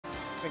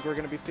think we're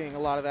going to be seeing a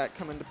lot of that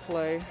come into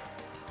play.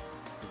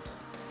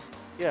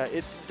 Yeah,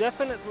 it's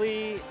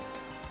definitely...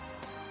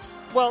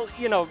 Well,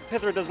 you know,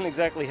 Pythra doesn't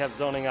exactly have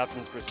zoning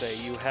options per se.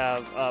 You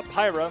have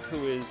Pyra,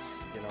 who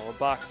is, you know, a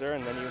boxer,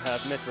 and then you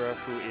have Mithra,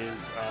 who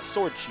is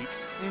sword chic.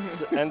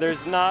 So, and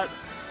there's not...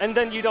 And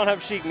then you don't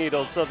have Sheik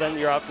Needles, so then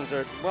your options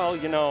are, well,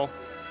 you know...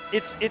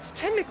 It's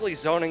technically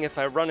zoning if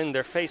I run in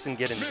their face and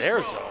get in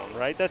their zone,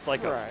 right? That's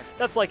like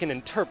that's like an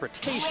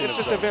interpretation. It's of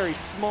just zoning. a very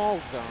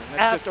small zone.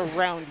 That's just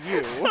around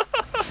you.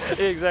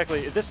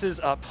 Exactly. This is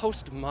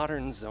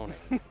postmodern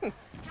zoning.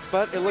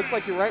 But it looks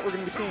like you're right. We're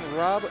going to be seeing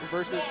Rob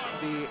versus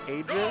the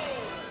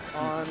Aegis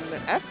on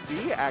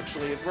FD.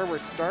 Actually, is where we're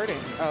starting.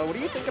 What do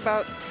you think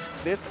about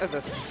this as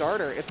a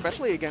starter,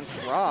 especially against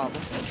Rob?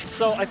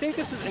 So I think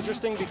this is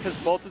interesting because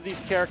both of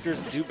these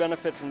characters do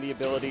benefit from the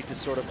ability to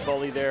sort of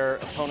bully their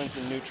opponents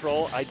in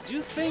neutral. I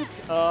do think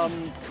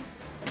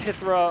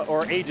Pythra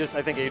or Aegis,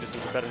 I think Aegis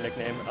is a better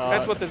nickname.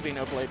 That's what the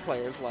Xenoblade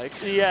players like.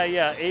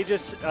 Yeah.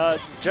 Aegis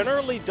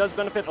generally does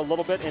benefit a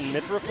little bit in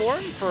Mithra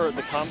form for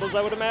the combos,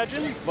 I would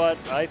imagine, but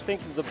I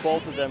think the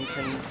both of them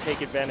can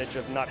take advantage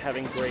of not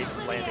having great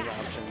landing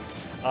options.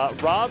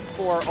 Rob,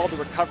 for all the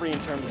recovery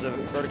in terms of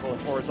vertical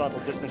and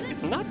horizontal distance,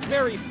 it's not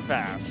very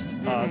fast.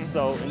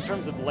 So in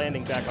terms of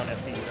landing back on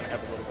FD, you're going to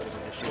have a little bit of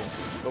an issue.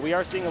 But we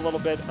are seeing a little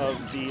bit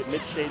of the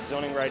mid-stage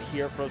zoning right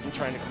here. Frozen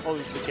trying to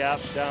close the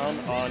gap down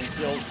on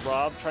Dill's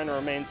Rob, trying to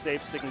remain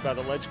safe, sticking by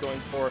the ledge, going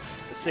for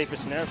the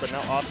safest snare, but now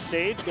off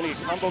stage, going to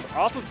get comboed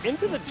off of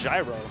into the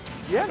gyro.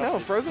 Yeah, no,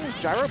 Frozen's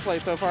gyro play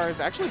so far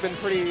has actually been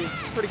pretty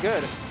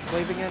good.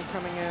 Blazing in,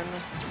 coming in.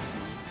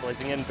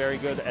 Blazing in, very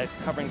good at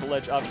covering the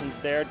ledge options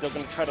there. Dill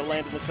going to try to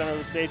land in the center of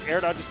the stage.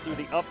 Air dodges through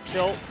the up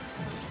tilt.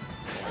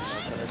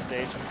 Center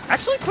stage.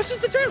 Actually pushes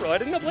the gyro. I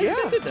didn't know Blazing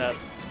in did that.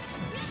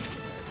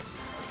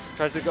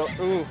 Tries to go.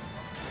 Ooh.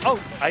 Oh,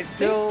 I think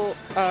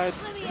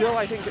Dill,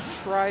 I think,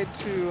 tried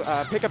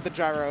to pick up the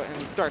gyro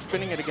and start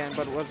spinning it again,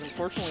 but was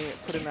unfortunately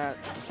put in that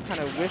kind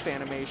of whiff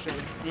animation.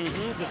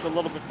 Just a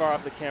little bit far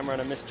off the camera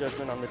and a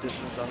misjudgment on the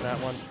distance on that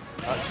one.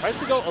 Tries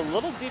to go a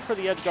little deep for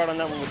the edge guard on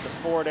that one with the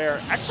forward air.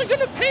 Actually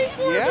going to pay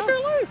for it with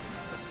their life.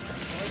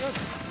 Oh my God.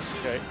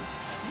 Okay.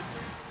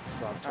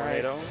 Rob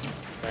Tornado.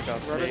 Back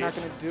off stage. Rubber not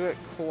going to do it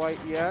quite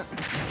yet.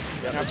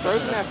 Now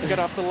Frozen has to get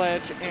off the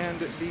ledge, and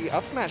the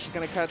up smash is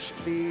going to catch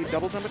the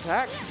double jump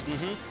attack.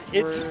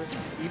 It's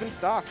even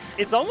stocks.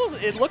 It's almost,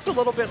 it looks a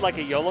little bit like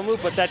a YOLO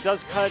move, but that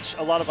does catch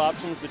a lot of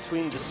options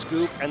between the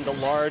scoop and the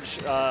large,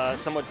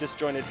 somewhat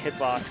disjointed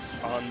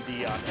hitbox on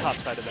the top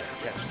side of that to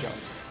catch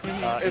jumps.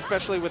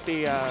 Especially with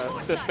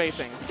the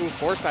spacing. Ooh,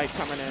 Foresight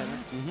coming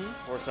in.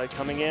 Foresight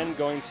coming in,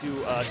 going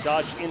to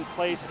dodge in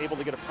place, able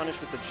to get a punish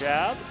with the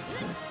jab.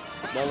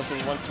 Now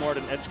looking once more at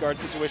an edge guard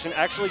situation.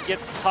 Actually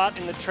gets caught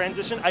in the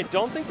transition. I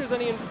don't think there's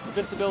any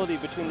invincibility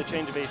between the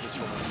change of ages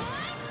for him.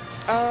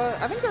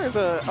 I think there is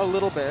a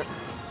little bit.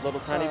 Little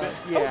tiny bit?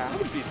 Yeah. Oh, I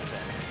wouldn't be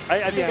surprised.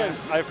 I think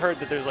I've heard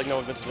that there's like no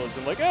invincibility. So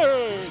I'm like,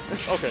 hey!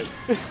 Okay.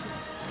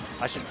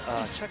 I should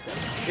check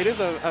that. It is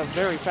a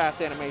very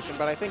fast animation,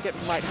 but I think it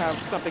might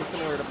have something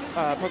similar to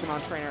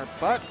Pokemon Trainer.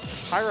 But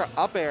Pyra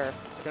up air.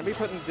 Going to be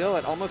putting Dill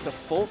at almost a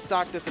full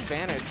stock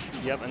disadvantage.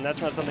 Yep, and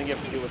that's not something you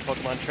have to do with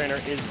Pokemon Trainer,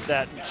 is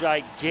that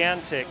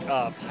gigantic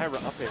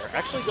Pyra up air.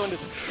 Actually going to...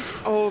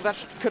 Oh,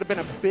 that could have been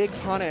a big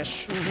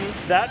punish.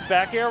 That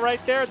back air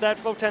right there, that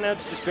Photon Edge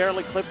just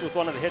barely clipped with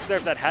one of the hits there.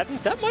 If that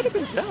hadn't, that might have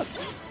been death.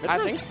 I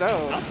think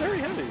so. Not very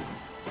heavy.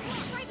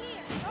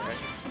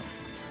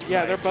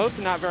 Yeah, they're both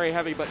not very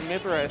heavy, but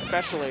Mithra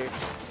especially.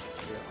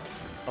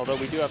 Although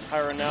we do have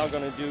Pyra now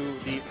going to do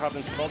the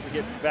Providence Vault to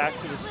get back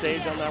to the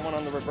stage on that one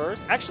on the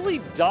reverse. Actually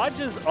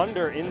dodges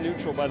under in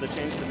neutral by the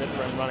change to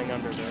Mithra and running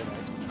under. Very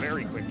nice.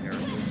 Very quick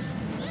character.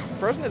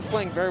 Frozen is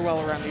playing very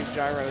well around these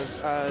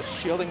gyros.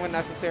 Shielding when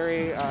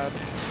necessary. Yeah,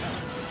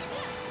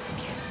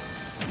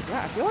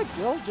 I feel like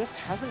Dill just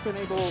hasn't been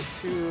able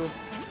to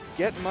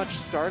get much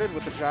started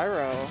with the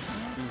gyro.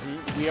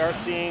 We are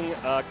seeing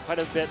quite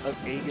a bit of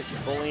Aegis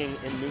bullying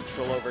in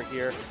neutral over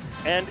here.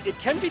 And it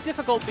can be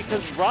difficult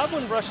because Rob,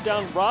 when rushed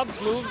down, Rob's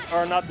moves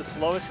are not the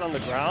slowest on the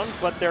ground,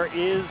 but there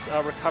is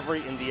a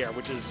recovery in the air,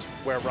 which is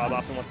where Rob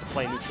often wants to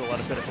play neutral at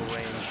a bit of a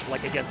range,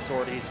 like against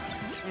Swordies.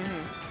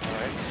 All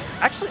right.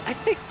 Actually,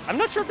 I'm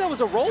not sure if that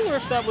was a roll or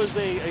if that was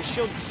a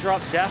shield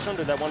drop dash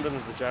under that one into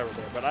the gyro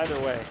there, but either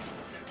way.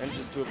 And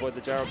just to avoid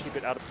the gyro, keep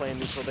it out of play in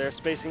neutral there.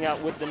 Spacing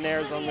out with the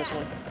nairs on this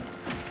one.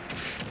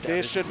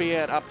 This should be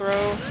it. Up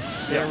throw.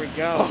 There we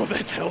go. Oh,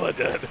 that's hella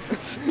dead.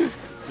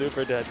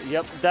 Super dead.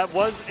 Yep, that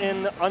was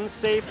an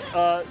unsafe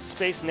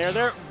space nair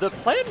there. The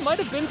plan might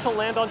have been to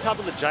land on top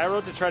of the gyro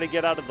to try to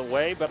get out of the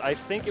way, but I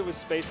think it was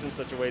spaced in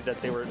such a way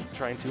that they were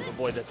trying to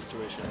avoid that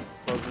situation.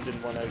 Frozen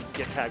didn't want to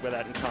get tagged by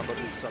that and combo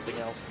with something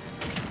else.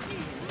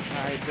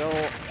 All right, Dill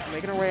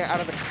making her way out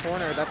of the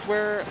corner. That's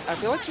where I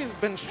feel like she's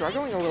been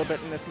struggling a little bit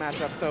in this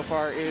matchup so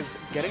far, is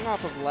getting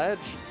off of ledge.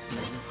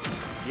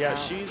 Yeah,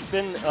 she's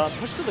been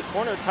pushed to the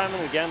corner time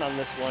and again on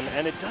this one,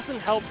 and it doesn't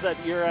help that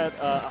you're at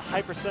a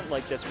high percent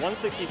like this.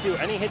 162,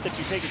 any hit that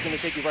you take is going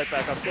to take you right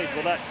back off stage.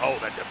 Well,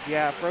 that did.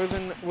 Yeah,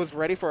 Frozen was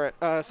ready for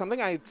it.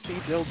 Something I see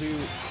Dill do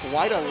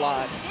quite a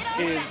lot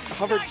is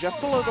hover just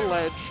below the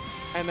ledge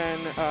and then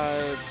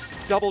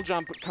double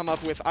jump, come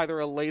up with either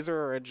a laser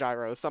or a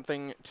gyro,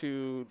 something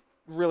to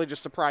really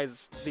just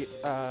surprise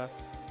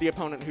the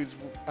opponent who's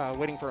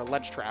waiting for a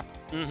ledge trap.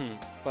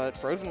 But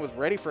Frozen was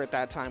ready for it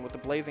that time with the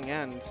blazing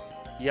end.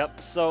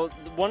 Yep, so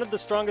one of the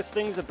strongest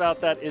things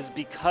about that is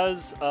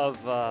because of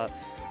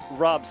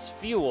Rob's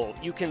fuel,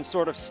 you can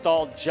sort of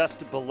stall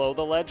just below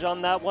the ledge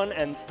on that one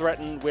and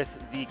threaten with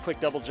the quick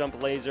double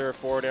jump laser,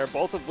 forward air,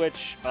 both of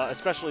which,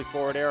 especially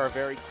forward air, are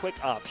very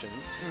quick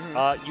options.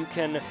 You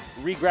can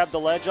re-grab the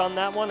ledge on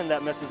that one, and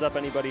that messes up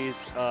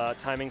anybody's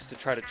timings to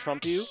try to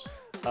trump you.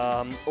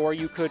 Or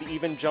you could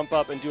even jump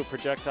up and do a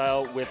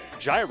projectile with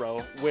gyro,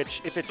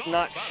 which, if it's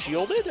not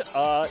shielded,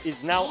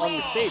 is now on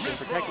the stage and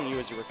protecting you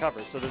as you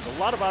recover. So there's a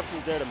lot of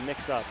options there to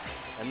mix up.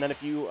 And then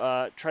if you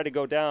try to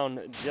go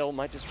down, Dill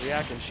might just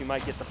react, and she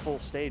might get the full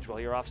stage while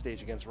you're off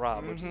stage against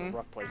Rob, which is a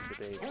rough place to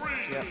be.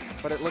 Yeah,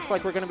 but it looks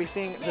like we're going to be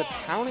seeing the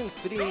Town and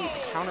City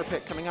counter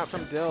pick coming out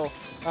from Dill.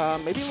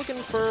 Maybe looking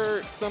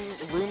for some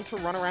room to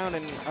run around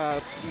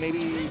and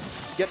maybe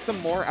get some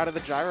more out of the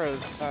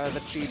gyros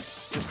that she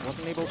just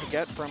wasn't able to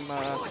get from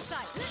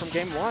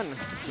game one.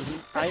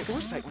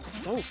 Foresight went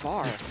so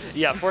far.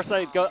 Yeah,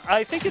 Foresight.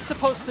 I think it's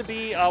supposed to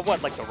be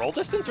what, like the roll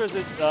distance, or is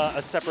it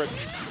a separate?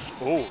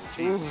 Oh,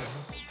 jeez.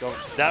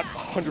 That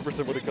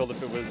 100% would have killed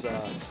if it was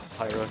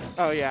Pyra.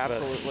 Oh yeah,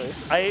 absolutely.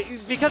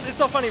 Because it's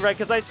so funny, right?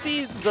 Because I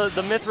see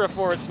the Mithra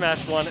forward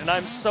smash one, and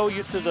I'm so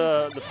used to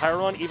the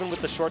Pyra one. Even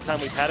with the short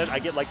time we've had it, I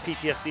get like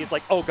PTSD. It's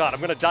like, oh god,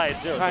 I'm gonna die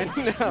at zero. I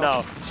know.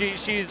 No,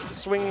 she's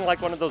swinging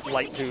like one of those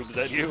light tubes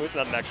at you. It's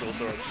not an actual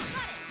sword.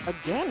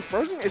 Again,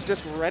 Frozen is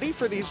just ready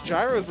for these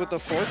gyros with the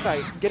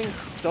Foresight, getting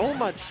so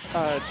much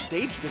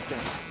stage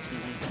distance.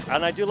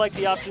 And I do like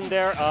the option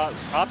there.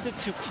 Opted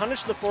to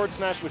punish the forward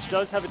smash, which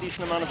does have a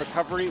decent amount of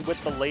recovery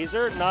with the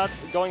laser, not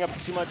going up to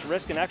too much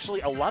risk, and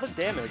actually a lot of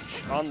damage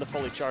on the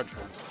fully charged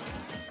one.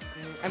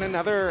 And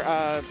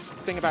another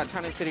thing about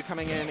Town and City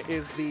coming in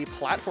is the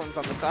platforms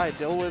on the side.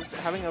 Dill was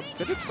having a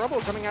bit of trouble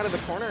coming out of the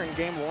corner in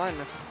game one.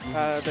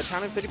 The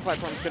Town and City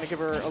platform is going to give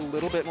her a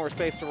little bit more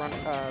space to run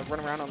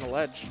around on the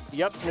ledge.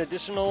 Yep, an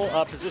additional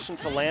position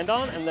to land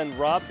on, and then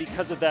Rob,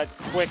 because of that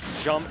quick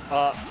jump,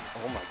 oh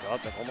my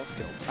god, that almost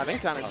killed. I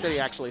think Town and City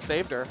actually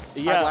saved her.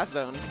 Yeah. Blast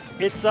zone.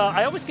 It's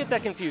I always get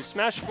that confused.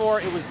 Smash 4,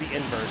 it was the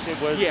inverse.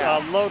 It was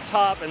low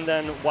top and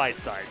then wide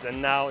sides,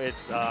 and now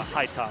it's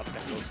high top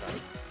and low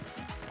sides.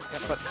 Yeah,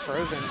 but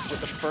Frozen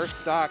with the first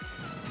stock,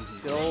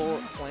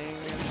 Dill playing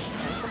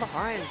from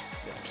behind.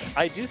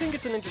 I do think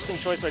it's an interesting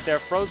choice right there.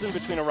 Frozen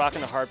between a rock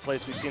and a hard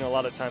place. We've seen a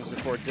lot of times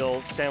before.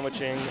 Dill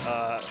sandwiching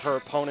her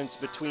opponents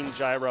between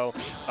gyro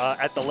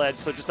at the ledge,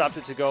 so just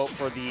opted to go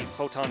for the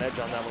photon edge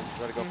on that one to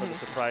try to go for the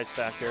surprise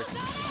factor.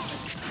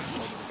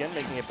 Once again,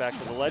 making it back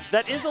to the ledge.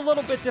 That is a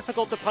little bit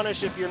difficult to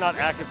punish if you're not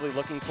actively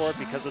looking for it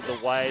because of the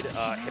wide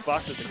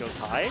hitbox as it goes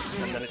high,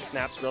 and then it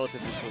snaps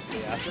relatively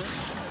quickly after.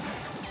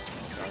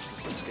 Gosh,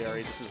 this is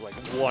scary. This is like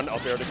one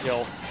up air to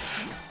kill.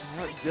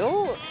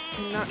 Dill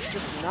cannot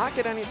just not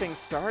get anything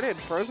started.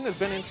 Frozen has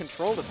been in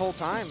control this whole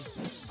time.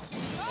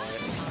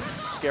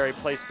 Scary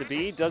place to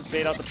be. Does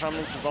bait out the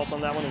prominence vault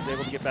on that one. Is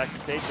able to get back to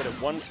stage, but at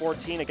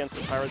 114 against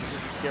the Pirate, this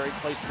is a scary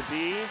place to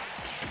be.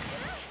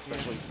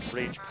 Especially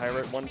Rage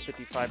Pirate,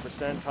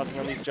 155%. Tossing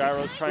on these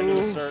gyros, trying to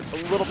assert a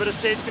little bit of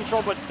stage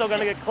control, but still going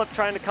to get clipped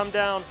trying to come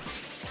down.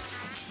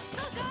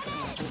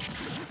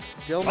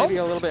 Dill maybe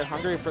a little bit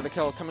hungry for the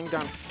kill, coming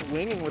down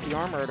swinging with the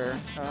arm murder.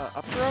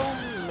 Up throw,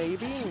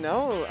 maybe?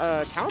 No.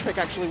 Counter pick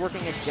actually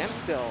working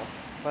against Dill,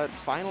 but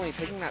finally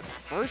taking that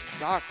first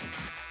stock.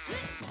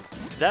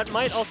 That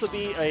might also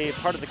be a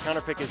part of the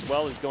counter pick as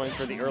well, is going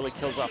for the early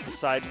kills off the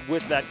side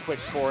with that quick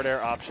forward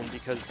air option,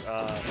 because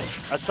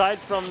aside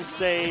from,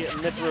 say,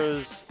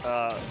 Mithra's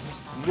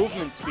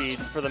movement speed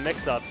for the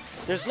mix-up,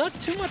 there's not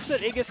too much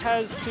that Aegis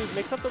has to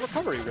mix up the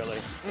recovery, really.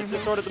 It's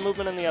just sort of the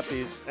movement and the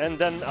uppies, and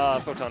then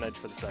Photon Edge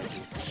for the side.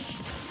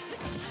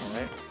 All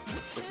right.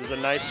 This is a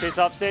nice chase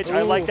off stage.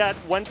 I like that.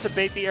 Went to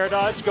bait the air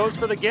dodge, goes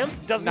for the gimp,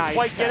 doesn't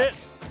quite get it.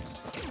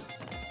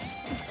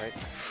 All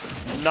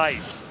right.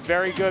 Nice.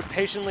 Very good.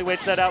 Patiently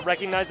waits that out,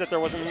 recognized that there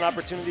wasn't an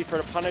opportunity for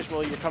it to punish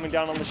while you were coming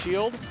down on the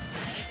shield.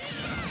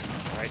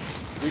 All right.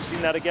 We've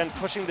seen that again,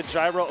 pushing the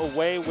gyro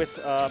away with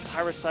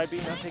Pyra's side B,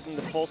 now taking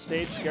the full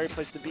stage. Scary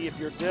place to be if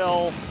you're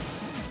Dill.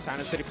 Town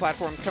and City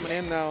platforms coming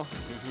in, though.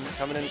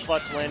 Coming in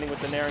clutch, landing with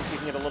the Nair and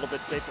keeping it a little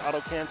bit safe to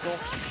auto-cancel.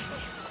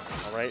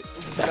 All right.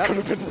 That could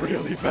have been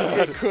really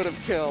bad. It could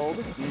have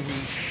killed.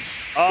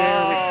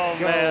 Oh,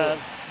 man.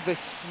 The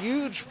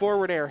huge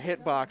forward air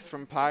hitbox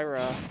from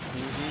Pyra.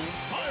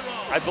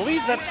 I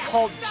believe that's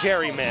called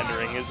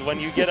gerrymandering, is when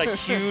you get a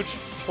huge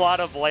plot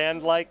of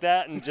land like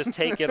that and just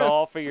take it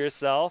all for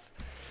yourself.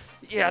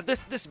 Yeah,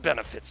 this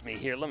benefits me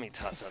here. Let me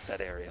toss out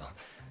that aerial.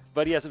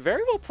 But yes,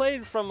 very well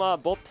played from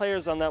both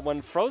players on that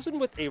one. Frozen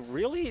with a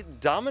really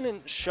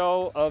dominant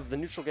show of the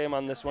neutral game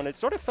on this one. It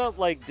sort of felt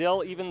like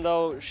Dill, even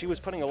though she was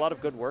putting a lot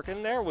of good work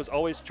in there, was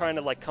always trying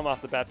to like come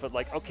off the bat foot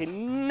like, okay,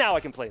 now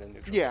I can play the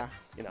neutral. Yeah.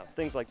 You know,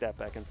 things like that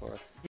back and forth.